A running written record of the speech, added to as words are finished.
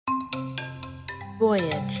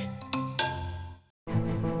Voyage.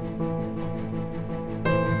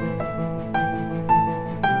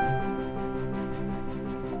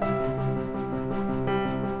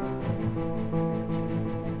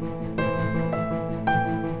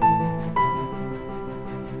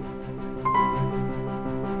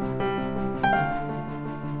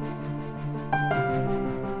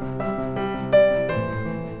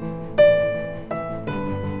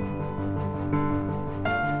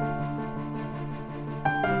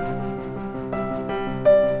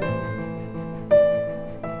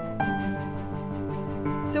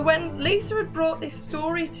 So when Lisa had brought this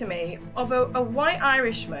story to me of a white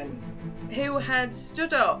Irishman who had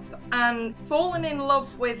stood up and fallen in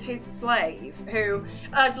love with his slave, who,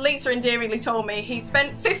 as Lisa endearingly told me, he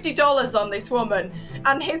spent $50 on this woman,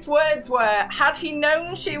 and his words were, had he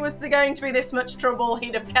known she was going to be this much trouble,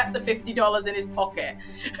 he'd have kept the $50 in his pocket.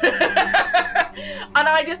 And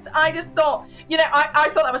I just thought, I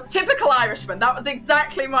thought that was typical Irishman. That was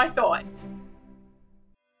exactly my thought.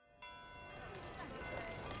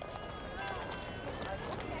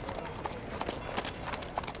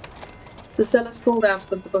 The sellers crawled out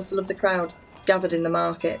above the bustle of the crowd, gathered in the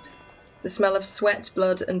market. The smell of sweat,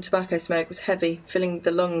 blood, and tobacco smoke was heavy, filling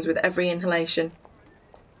the lungs with every inhalation.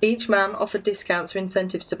 Each man offered discounts or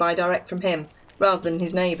incentives to buy direct from him, rather than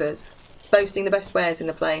his neighbours, boasting the best wares in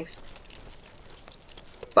the place.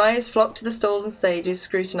 Buyers flocked to the stalls and stages,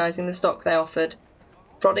 scrutinising the stock they offered.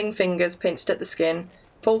 Prodding fingers pinched at the skin,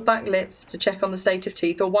 pulled back lips to check on the state of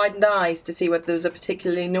teeth, or widened eyes to see whether there was a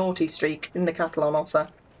particularly naughty streak in the cattle on offer.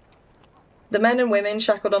 The men and women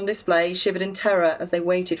shackled on display shivered in terror as they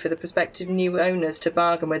waited for the prospective new owners to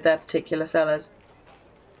bargain with their particular sellers.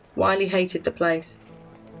 Wiley hated the place.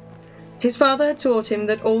 His father had taught him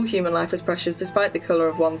that all human life was precious despite the colour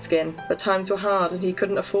of one's skin, but times were hard and he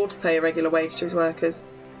couldn't afford to pay a regular wage to his workers.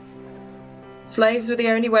 Slaves were the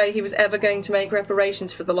only way he was ever going to make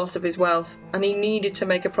reparations for the loss of his wealth, and he needed to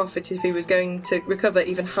make a profit if he was going to recover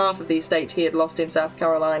even half of the estate he had lost in South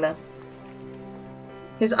Carolina.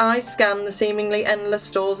 His eyes scanned the seemingly endless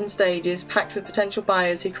stalls and stages packed with potential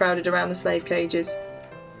buyers who crowded around the slave cages.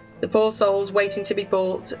 The poor souls waiting to be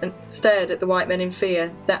bought and stared at the white men in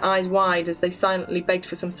fear, their eyes wide as they silently begged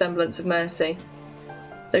for some semblance of mercy.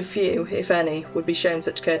 Though few, if any, would be shown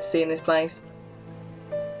such courtesy in this place.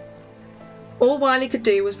 All Wiley could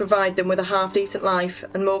do was provide them with a half-decent life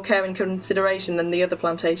and more care and consideration than the other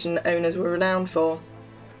plantation owners were renowned for.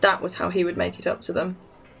 That was how he would make it up to them.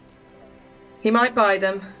 He might buy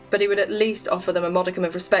them, but he would at least offer them a modicum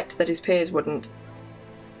of respect that his peers wouldn't.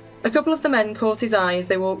 A couple of the men caught his eye as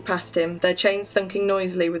they walked past him, their chains thunking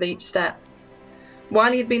noisily with each step.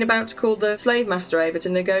 Wiley had been about to call the slave master over to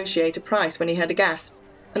negotiate a price when he heard a gasp,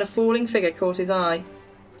 and a falling figure caught his eye.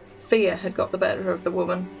 Fear had got the better of the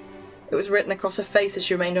woman. It was written across her face as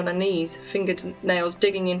she remained on her knees, fingernails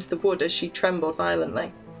digging into the wood as she trembled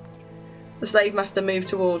violently. The slave master moved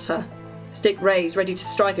towards her, stick raised, ready to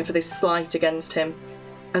strike her for this slight against him,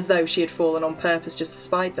 as though she had fallen on purpose just to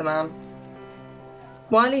spite the man.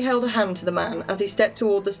 Wiley held a hand to the man as he stepped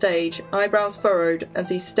toward the stage, eyebrows furrowed as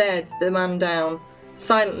he stared the man down,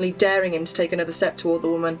 silently daring him to take another step toward the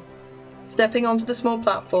woman. Stepping onto the small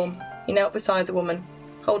platform, he knelt beside the woman,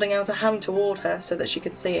 holding out a hand toward her so that she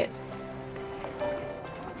could see it.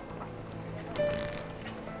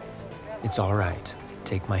 It's all right.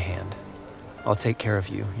 Take my hand. I'll take care of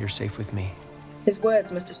you. You're safe with me. His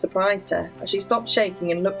words must have surprised her, as she stopped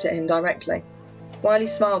shaking and looked at him directly. Wiley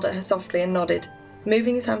smiled at her softly and nodded,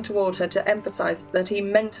 moving his hand toward her to emphasise that he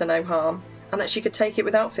meant her no harm, and that she could take it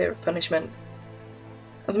without fear of punishment.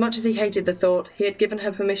 As much as he hated the thought, he had given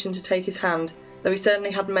her permission to take his hand, though he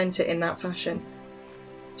certainly hadn't meant it in that fashion.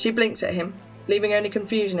 She blinked at him, leaving only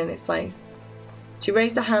confusion in its place. She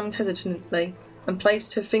raised a hand hesitantly, and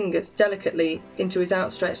placed her fingers delicately into his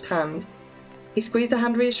outstretched hand. He squeezed her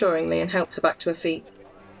hand reassuringly and helped her back to her feet.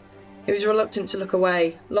 He was reluctant to look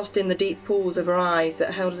away, lost in the deep pools of her eyes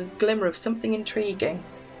that held a glimmer of something intriguing.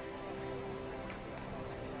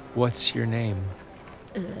 What's your name?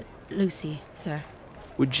 Lucy, sir.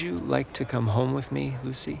 Would you like to come home with me,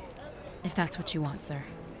 Lucy? If that's what you want, sir.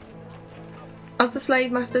 As the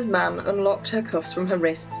slave master's man unlocked her cuffs from her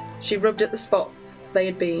wrists, she rubbed at the spots they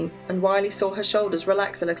had been, and Wiley saw her shoulders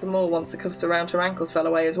relax a little more once the cuffs around her ankles fell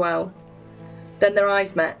away as well. Then their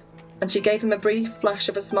eyes met, and she gave him a brief flash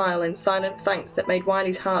of a smile in silent thanks that made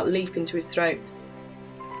Wiley's heart leap into his throat.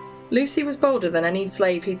 Lucy was bolder than any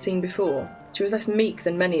slave he'd seen before. She was less meek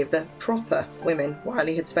than many of the proper women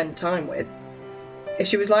Wiley had spent time with. If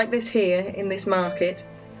she was like this here, in this market,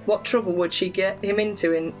 what trouble would she get him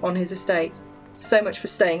into on his estate? So much for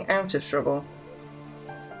staying out of trouble.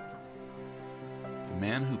 the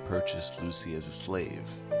man who purchased Lucy as a slave,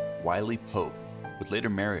 Wiley Pope, would later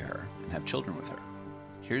marry her and have children with her.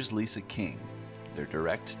 Here's Lisa King, their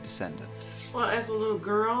direct descendant. Well, as a little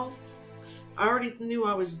girl, I already knew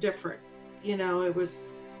I was different. It was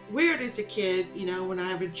weird as a kid, when I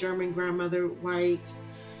have a German grandmother, white,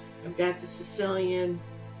 I've got the Sicilian,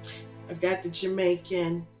 I've got the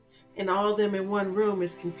Jamaican, and all of them in one room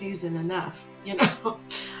is confusing enough,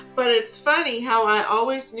 But it's funny how I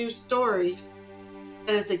always knew stories.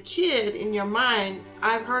 As a kid, in your mind,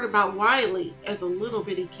 I've heard about Wiley as a little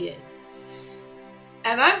bitty kid.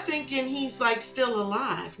 And I'm thinking he's like still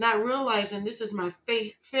alive, not realizing this is my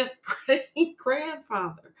fifth grade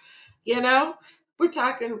grandfather. We're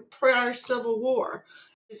talking prior Civil War.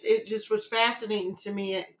 It just was fascinating to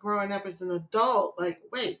me growing up as an adult. Like,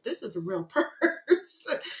 wait, this is a real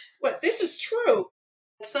person. What? This is true.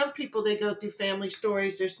 Some people, they go through family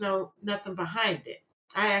stories. There's nothing behind it.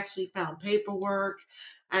 I actually found paperwork.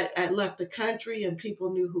 I left the country and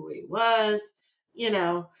people knew who he was,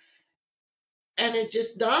 And it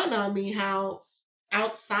just dawned on me how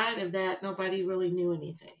outside of that, nobody really knew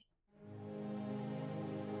anything.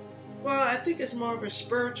 Well, I think it's more of a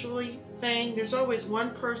spiritually thing. There's always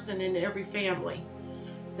one person in every family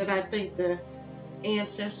that I think the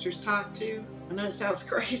ancestors talk to. I know it sounds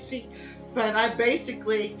crazy, but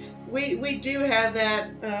we do have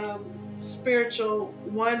that spiritual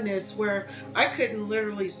oneness where I couldn't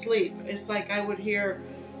literally sleep. It's like I would hear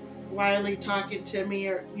Wiley talking to me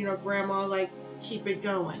or, grandma, like, keep it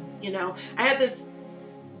going. I had this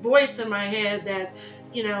voice in my head that,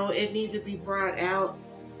 it needed to be brought out.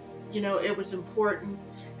 It was important.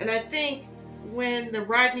 And I think when the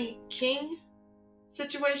Rodney King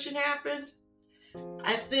situation happened,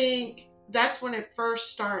 I think that's when it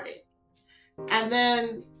first started. And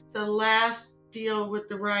then the last deal with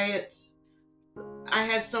the riots, I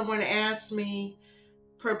had someone ask me,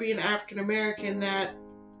 for being African American, that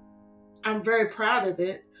I'm very proud of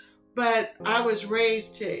it, but I was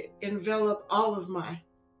raised to envelop all of my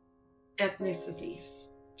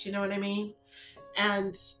ethnicities. Do you know what I mean?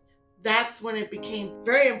 And that's when it became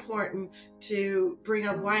very important to bring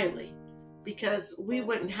up Wiley, because we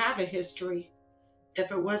wouldn't have a history if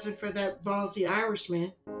it wasn't for that ballsy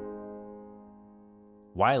Irishman.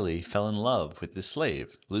 Wiley fell in love with the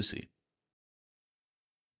slave, Lucy.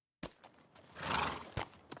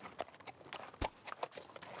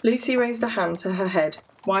 Lucy raised a hand to her head,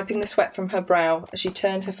 wiping the sweat from her brow as she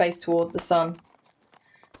turned her face toward the sun.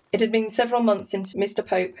 It had been several months since Mr.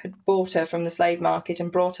 Pope had bought her from the slave market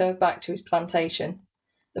and brought her back to his plantation.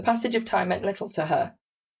 The passage of time meant little to her.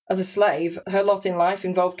 As a slave, her lot in life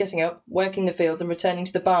involved getting up, working the fields and returning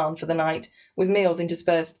to the barn for the night, with meals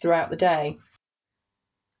interspersed throughout the day.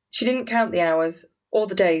 She didn't count the hours or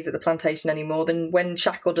the days at the plantation any more than when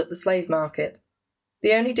shackled at the slave market.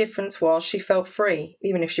 The only difference was she felt free,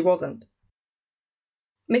 even if she wasn't.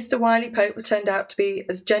 Mr. Wiley Pope turned out to be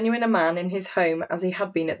as genuine a man in his home as he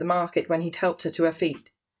had been at the market when he'd helped her to her feet.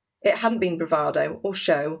 It hadn't been bravado or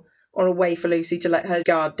show, or a way for Lucy to let her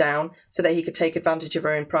guard down so that he could take advantage of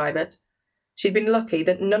her in private. She'd been lucky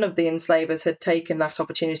that none of the enslavers had taken that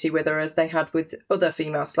opportunity with her as they had with other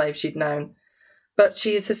female slaves she'd known, but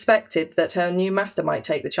she had suspected that her new master might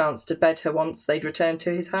take the chance to bed her once they'd returned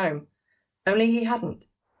to his home. Only he hadn't.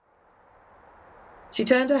 She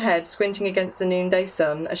turned her head, squinting against the noonday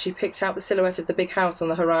sun, as she picked out the silhouette of the big house on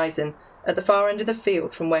the horizon, at the far end of the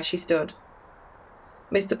field from where she stood.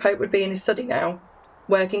 Mr. Pope would be in his study now,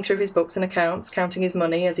 working through his books and accounts, counting his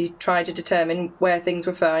money as he tried to determine where things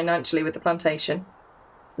were financially with the plantation.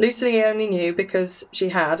 Lucy only knew because she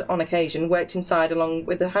had, on occasion, worked inside along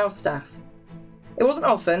with the house staff. It wasn't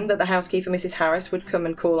often that the housekeeper, Mrs. Harris, would come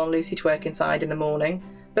and call on Lucy to work inside in the morning,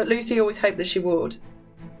 but Lucy always hoped that she would.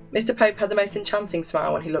 Mr. Pope had the most enchanting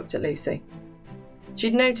smile when he looked at Lucy.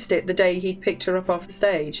 She'd noticed it the day he'd picked her up off the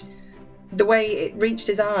stage. The way it reached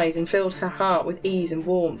his eyes and filled her heart with ease and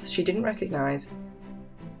warmth she didn't recognise.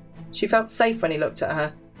 She felt safe when he looked at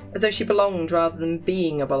her, as though she belonged rather than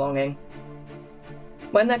being a belonging.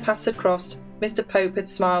 When their paths had crossed, Mr. Pope had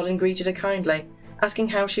smiled and greeted her kindly, asking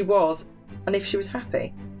how she was and if she was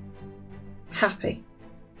happy. Happy.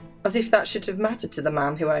 As if that should have mattered to the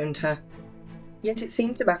man who owned her. Yet it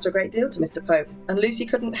seemed to matter a great deal to Mr. Pope, and Lucy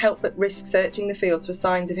couldn't help but risk searching the fields for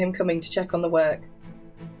signs of him coming to check on the work.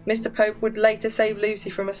 Mr. Pope would later save Lucy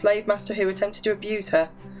from a slave master who attempted to abuse her,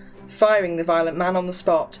 firing the violent man on the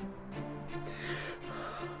spot.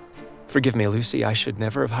 Forgive me, Lucy, I should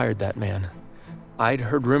never have hired that man. I'd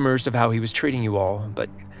heard rumors of how he was treating you all, but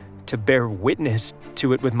to bear witness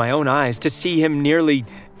to it with my own eyes, to see him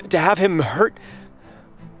to have him hurt...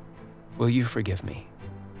 Will you forgive me?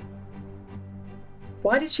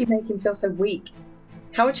 Why did she make him feel so weak?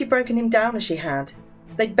 How had she broken him down as she had?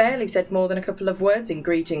 They'd barely said more than a couple of words in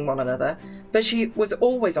greeting one another, but she was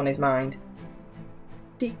always on his mind.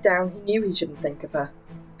 Deep down, he knew he shouldn't think of her,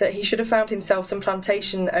 that he should have found himself some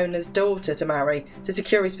plantation owner's daughter to marry to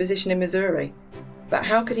secure his position in Missouri. But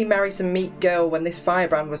how could he marry some meek girl when this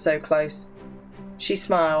firebrand was so close? She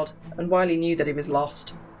smiled, and Wiley knew that he was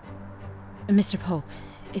lost. Mr. Pope,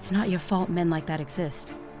 it's not your fault men like that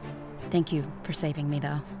exist. Thank you for saving me,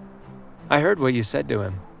 though. I heard what you said to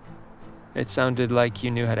him. It sounded like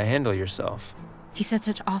you knew how to handle yourself. He said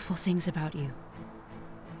such awful things about you.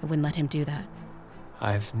 I wouldn't let him do that.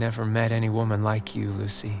 I've never met any woman like you,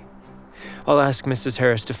 Lucy. I'll ask Mrs.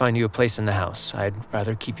 Harris to find you a place in the house. I'd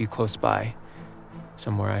rather keep you close by,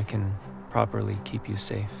 somewhere I can properly keep you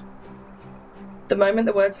safe. The moment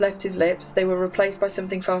the words left his lips, they were replaced by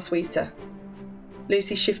something far sweeter.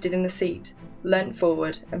 Lucy shifted in the seat, leant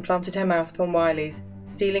forward, and planted her mouth upon Wiley's,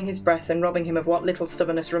 stealing his breath and robbing him of what little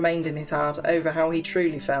stubbornness remained in his heart over how he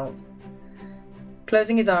truly felt.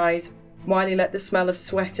 Closing his eyes, Wiley let the smell of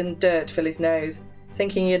sweat and dirt fill his nose,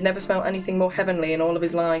 thinking he had never smelt anything more heavenly in all of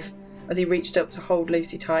his life, as he reached up to hold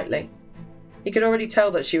Lucy tightly. He could already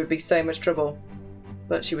tell that she would be so much trouble,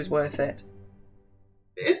 but she was worth it.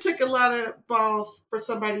 It took a lot of balls for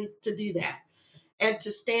somebody to do that and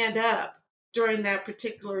to stand up during that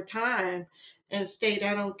particular time and state,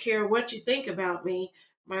 I don't care what you think about me,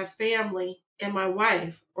 my family and my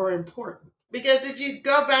wife are important. Because if you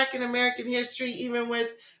go back in American history, even with,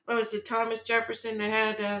 what was it, Thomas Jefferson that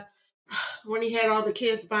had, when he had all the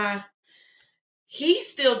kids by, he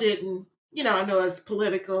still didn't, I know it's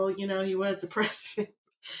political, he was the president,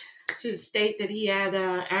 to state that he had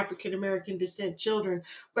African American descent children.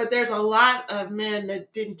 But there's a lot of men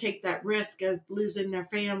that didn't take that risk of losing their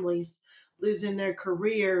families, losing their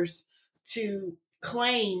careers to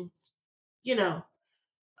claim,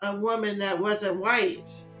 a woman that wasn't white.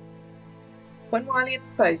 When Wiley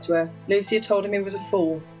had proposed to her, Lucy had told him he was a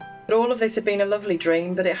fool. But all of this had been a lovely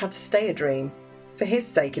dream, but it had to stay a dream. For his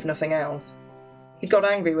sake, if nothing else. He'd got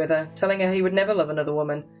angry with her, telling her he would never love another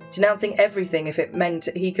woman, denouncing everything if it meant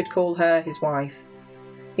he could call her his wife.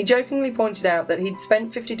 He jokingly pointed out that he'd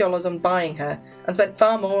spent $50 on buying her and spent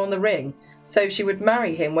far more on the ring, so she would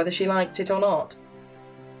marry him whether she liked it or not.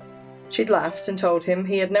 She'd laughed and told him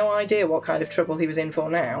he had no idea what kind of trouble he was in for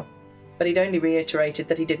now, but he'd only reiterated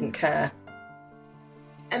that he didn't care.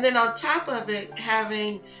 And then on top of it,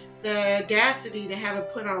 having the audacity to have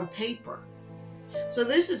it put on paper. So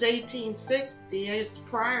this is 1860, it's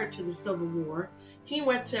prior to the Civil War. He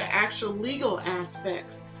went to actual legal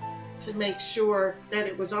aspects to make sure that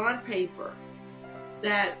it was on paper,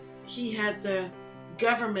 that he had the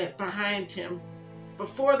government behind him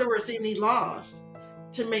before there was any laws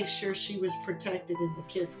to make sure she was protected and the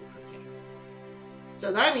kids were protected.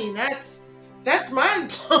 So that's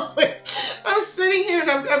mind-blowing. I'm sitting here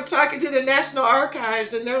and I'm talking to the National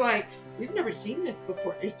Archives and they're like, we've never seen this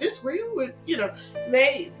before. Is this real?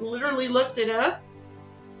 They literally looked it up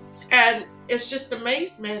and it's just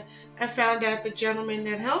amazement. I found out the gentleman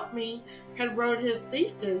that helped me had wrote his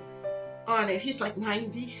thesis on it. He's like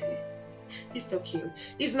 90. He's so cute.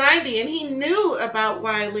 He's 90 and he knew about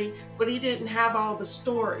Wiley, but he didn't have all the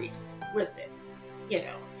stories with it.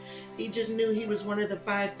 He just knew he was one of the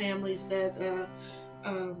 5 families that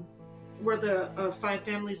were the 5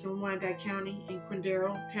 families in Wyandotte County in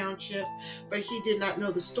Quindaro Township, but he did not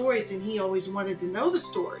know the stories and he always wanted to know the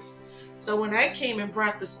stories. So when I came and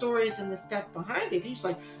brought the stories and the stuff behind it, he's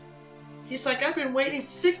like, I've been waiting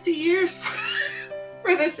 60 years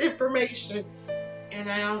for this information. And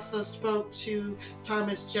I also spoke to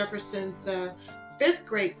Thomas Jefferson's 5th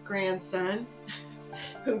great grandson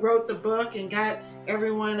who wrote the book and got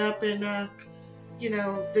everyone up in the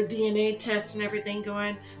DNA test and everything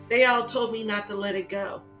going. They all told me not to let it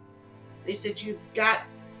go. They said, you've got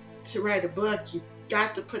to write a book. You've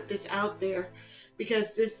got to put this out there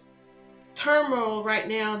because this turmoil right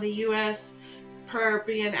now in the U.S. per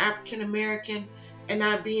being African American and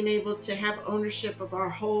not being able to have ownership of our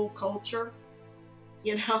whole culture,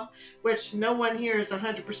 which no one here is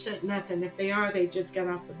 100% nothing. If they are, they just got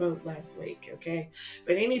off the boat last week, okay?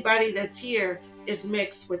 But anybody that's here is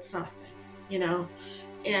mixed with something.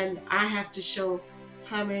 And I have to show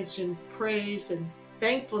homage and praise and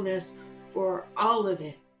thankfulness for all of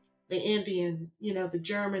it. The Indian, the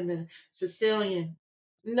German, the Sicilian.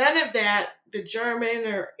 None of that, the German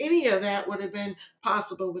or any of that would have been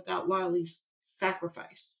possible without Wiley's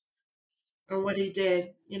sacrifice and what he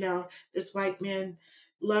did. This white man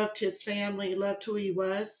loved his family, loved who he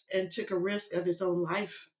was, and took a risk of his own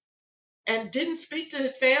life and didn't speak to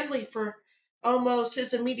his family for almost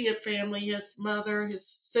his immediate family, his mother, his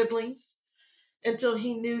siblings, until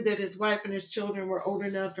he knew that his wife and his children were old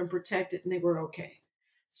enough and protected and they were okay.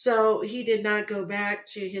 So he did not go back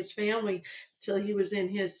to his family till he was in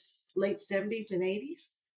his late 70s and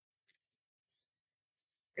 80s,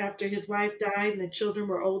 after his wife died and the children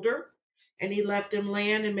were older. And he left them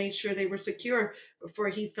land and made sure they were secure before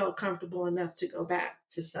he felt comfortable enough to go back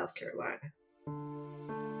to South Carolina.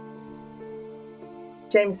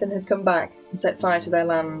 Jameson had come back and set fire to their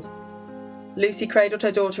land. Lucy cradled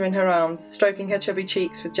her daughter in her arms, stroking her chubby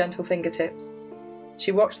cheeks with gentle fingertips.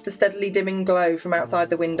 She watched the steadily dimming glow from outside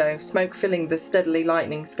the window, smoke filling the steadily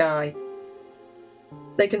lightening sky.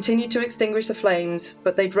 They continued to extinguish the flames,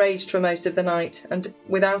 but they'd raged for most of the night, and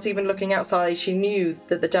without even looking outside, she knew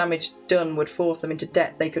that the damage done would force them into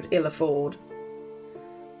debt they could ill afford.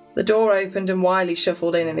 The door opened and Wiley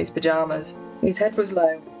shuffled in his pyjamas. His head was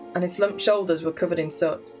low, and his slumped shoulders were covered in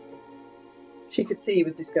soot. She could see he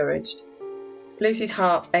was discouraged. Lucy's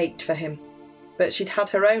heart ached for him, but she'd had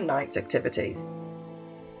her own night's activities.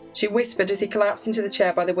 She whispered as he collapsed into the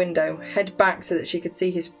chair by the window, head back so that she could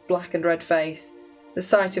see his black and red face. The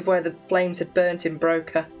sight of where the flames had burnt him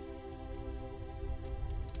broke her.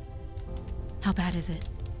 How bad is it?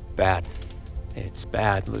 Bad. It's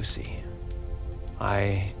bad, Lucy.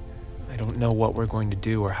 I don't know what we're going to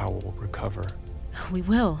do or how we'll recover. We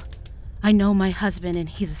will. I know my husband, and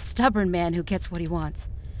he's a stubborn man who gets what he wants.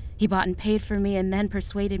 He bought and paid for me and then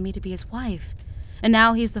persuaded me to be his wife. And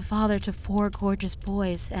now he's the father to 4 gorgeous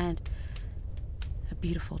boys and a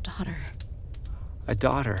beautiful daughter. A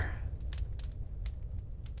daughter?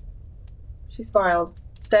 She smiled,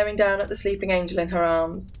 staring down at the sleeping angel in her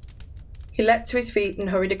arms. He leapt to his feet and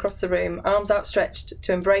hurried across the room, arms outstretched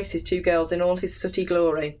to embrace his 2 girls in all his sooty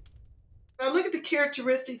glory. Now look at the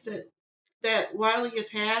characteristics that Wiley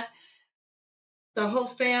has had. The whole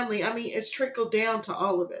family, I mean, it's trickled down to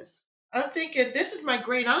all of us. I'm thinking, this is my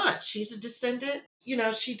great aunt. She's a descendant. You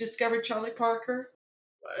know, she discovered Charlie Parker.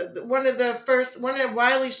 One of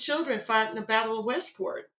Wiley's children fought in the Battle of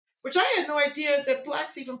Westport, which I had no idea that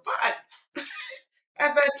blacks even fought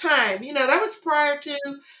at that time. You know, that was prior to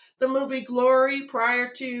the movie Glory, prior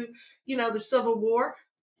to, you know, the Civil War.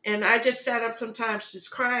 And I just sat up sometimes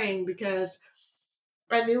just crying because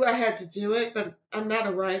I knew I had to do it, but I'm not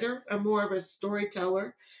a writer. I'm more of a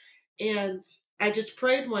storyteller. And I just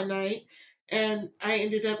prayed one night and I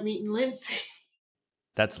ended up meeting Lindsay.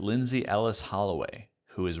 That's Lindsay Ellis Holloway,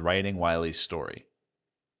 who is writing Wiley's story.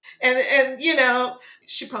 And you know,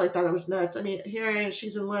 she probably thought I was nuts. I mean, here I am,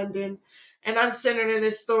 she's in London, and I'm centered in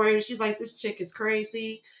this story, and she's like, this chick is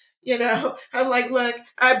crazy. You know, I'm like, look,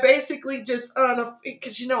 I basically just,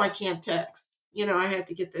 because you know I can't text. You know, I had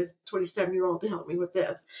to get this 27-year-old to help me with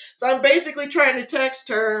this. So I'm basically trying to text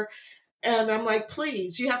her, and I'm like,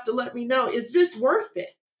 please, you have to let me know, is this worth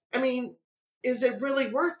it? I mean, is it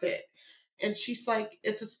really worth it? And she's like,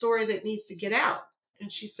 it's a story that needs to get out.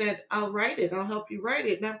 And she said, I'll write it. I'll help you write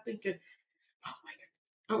it. And I'm thinking, oh my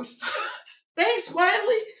God, thanks,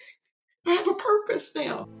 Wiley. I have a purpose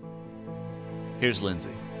now. Here's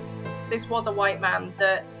Lindsay. This was a white man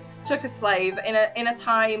that took a slave in a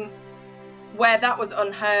time where that was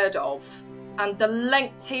unheard of. And the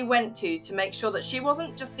lengths he went to make sure that she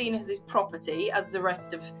wasn't just seen as his property, as the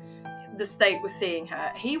rest of the state was seeing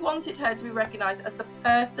her. He wanted her to be recognised as the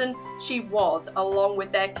person she was, along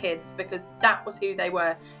with their kids, because that was who they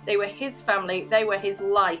were. They were his family, they were his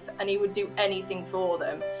life, and he would do anything for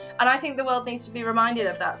them. And I think the world needs to be reminded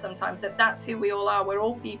of that sometimes, that that's who we all are. We're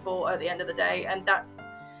all people at the end of the day, and that's,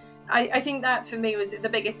 I think that for me was the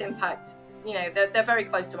biggest impact. You know, they're very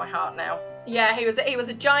close to my heart now. Yeah, he was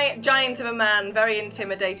a giant of a man, very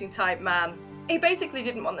intimidating type man. He basically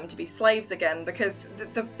didn't want them to be slaves again, because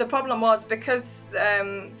the problem was, because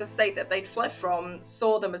the state that they'd fled from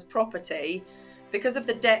saw them as property, because of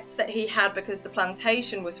the debts that he had, because the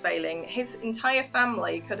plantation was failing, his entire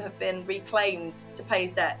family could have been reclaimed to pay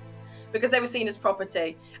his debts, because they were seen as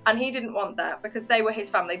property. And he didn't want that, because they were his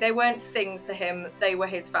family. They weren't things to him, they were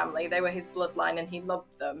his family, they were his bloodline, and he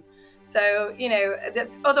loved them. So, you know,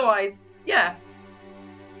 otherwise, yeah,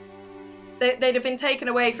 they'd have been taken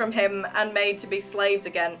away from him and made to be slaves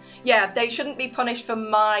again. Yeah, they shouldn't be punished for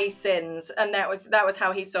my sins, and that was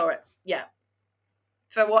how he saw it. Yeah,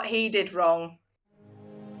 for what he did wrong.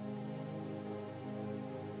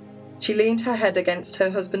 She leaned her head against her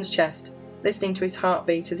husband's chest, listening to his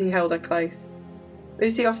heartbeat as he held her close.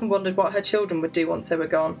 Lucy often wondered what her children would do once they were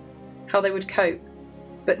gone, how they would cope,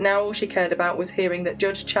 but now all she cared about was hearing that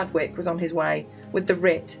Judge Chadwick was on his way with the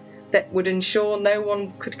writ that would ensure no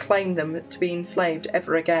one could claim them to be enslaved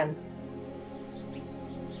ever again.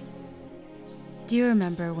 Do you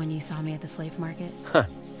remember when you saw me at the slave market? Huh,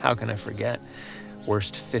 how can I forget?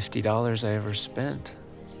 Worst $50 I ever spent.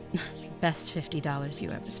 Best $50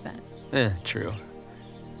 you ever spent. True.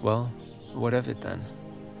 Well, what of it then?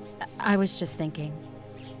 I was just thinking.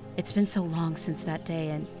 It's been so long since that day,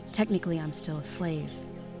 and technically I'm still a slave,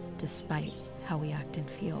 despite how we act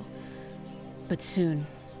and feel. But soon,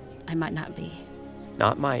 I might not be.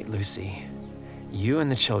 Not might, Lucy. You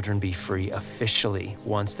and the children be free officially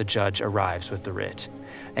once the judge arrives with the writ.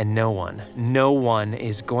 And no one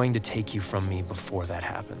is going to take you from me before that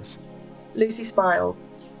happens. Lucy smiled,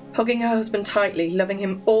 hugging her husband tightly, loving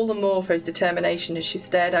him all the more for his determination as she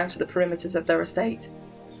stared out at the perimeters of their estate,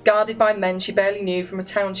 guarded by men she barely knew from a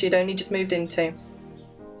town she had only just moved into.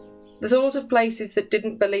 The thought of places that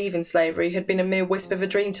didn't believe in slavery had been a mere wisp of a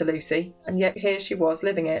dream to Lucy, and yet here she was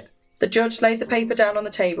living it. The judge laid the paper down on the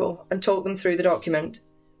table and talked them through the document.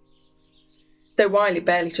 Though Wiley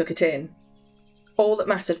barely took it in, all that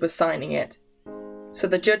mattered was signing it. So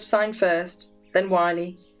the judge signed first, then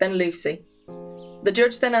Wiley, then Lucy. The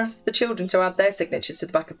judge then asked the children to add their signatures to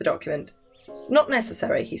the back of the document. Not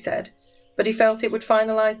necessary, he said, but he felt it would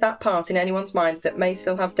finalise that part in anyone's mind that may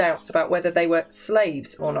still have doubts about whether they were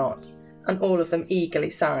slaves or not, and all of them eagerly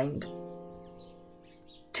signed.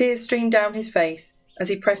 Tears streamed down his face as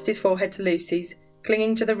he pressed his forehead to Lucy's,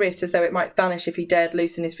 clinging to the writ as though it might vanish if he dared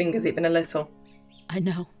loosen his fingers even a little. I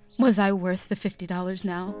know. Was I worth the $50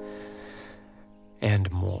 now? And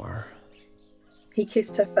more. He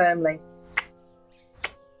kissed her firmly.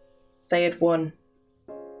 They had won.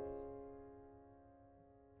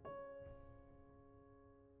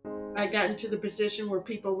 I got into the position where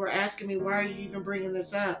people were asking me, why are you even bringing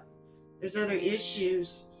this up? There's other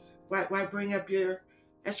issues. Why bring up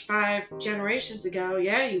that's 5 generations ago.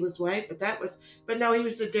 Yeah, he was white, but no, he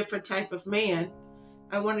was a different type of man.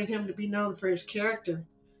 I wanted him to be known for his character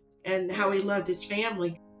and how he loved his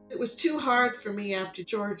family. It was too hard for me after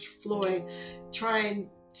George Floyd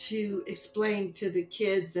trying to explain to the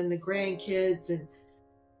kids and the grandkids and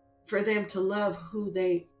for them to love who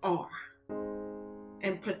they are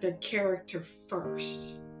and put their character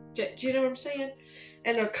first. Do you know what I'm saying?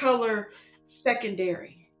 And their color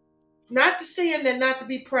secondary. Not to saying that not to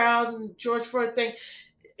be proud and George Floyd thing.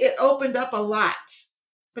 It opened up a lot,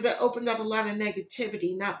 but it opened up a lot of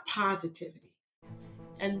negativity, not positivity.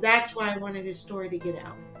 And that's why I wanted his story to get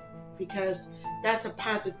out, because that's a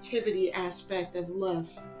positivity aspect of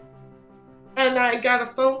love. And I got a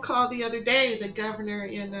phone call the other day. The governor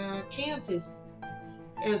in Kansas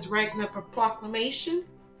is writing up a proclamation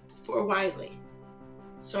for Wiley.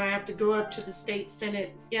 So I have to go up to the state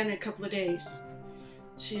senate in a couple of days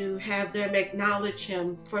to have them acknowledge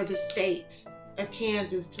him, for the state of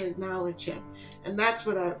Kansas to acknowledge him. And that's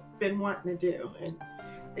what I've been wanting to do. And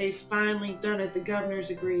they've finally done it. The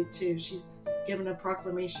governor's agreed to. She's given a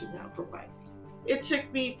proclamation now for Wiley. It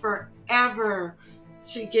took me forever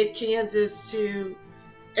to get Kansas to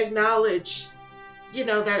acknowledge,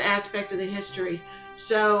 that aspect of the history.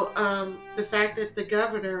 So the fact that the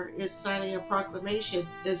governor is signing a proclamation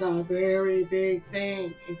is a very big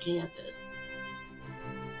thing in Kansas.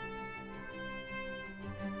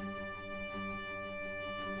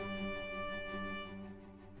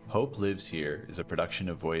 Hope Lives Here is a production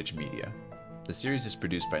of Voyage Media. The series is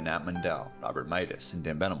produced by Nat Mundell, Robert Midas, and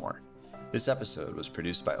Dan Benamor. This episode was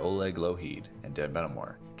produced by Oleg Lohid and Dan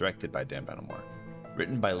Benamor, directed by Dan Benamor.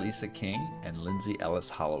 Written by Lisa King and Lindsay Ellis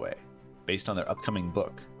Holloway. Based on their upcoming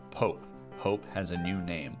book, Pope, Hope Has a New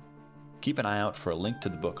Name. Keep an eye out for a link to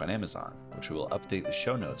the book on Amazon, which we will update the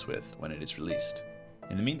show notes with when it is released.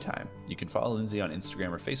 In the meantime, you can follow Lindsay on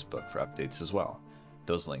Instagram or Facebook for updates as well.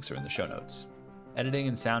 Those links are in the show notes. Editing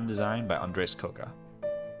and sound design by Andres Coca.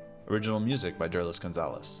 Original music by Derlis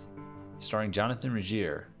Gonzalez. Starring Jonathan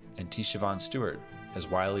Regier and T. Siobhan Stewart as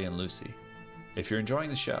Wiley and Lucy. If you're enjoying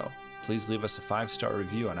the show, please leave us a 5-star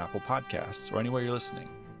review on Apple Podcasts or anywhere you're listening,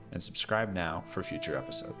 and subscribe now for future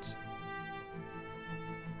episodes.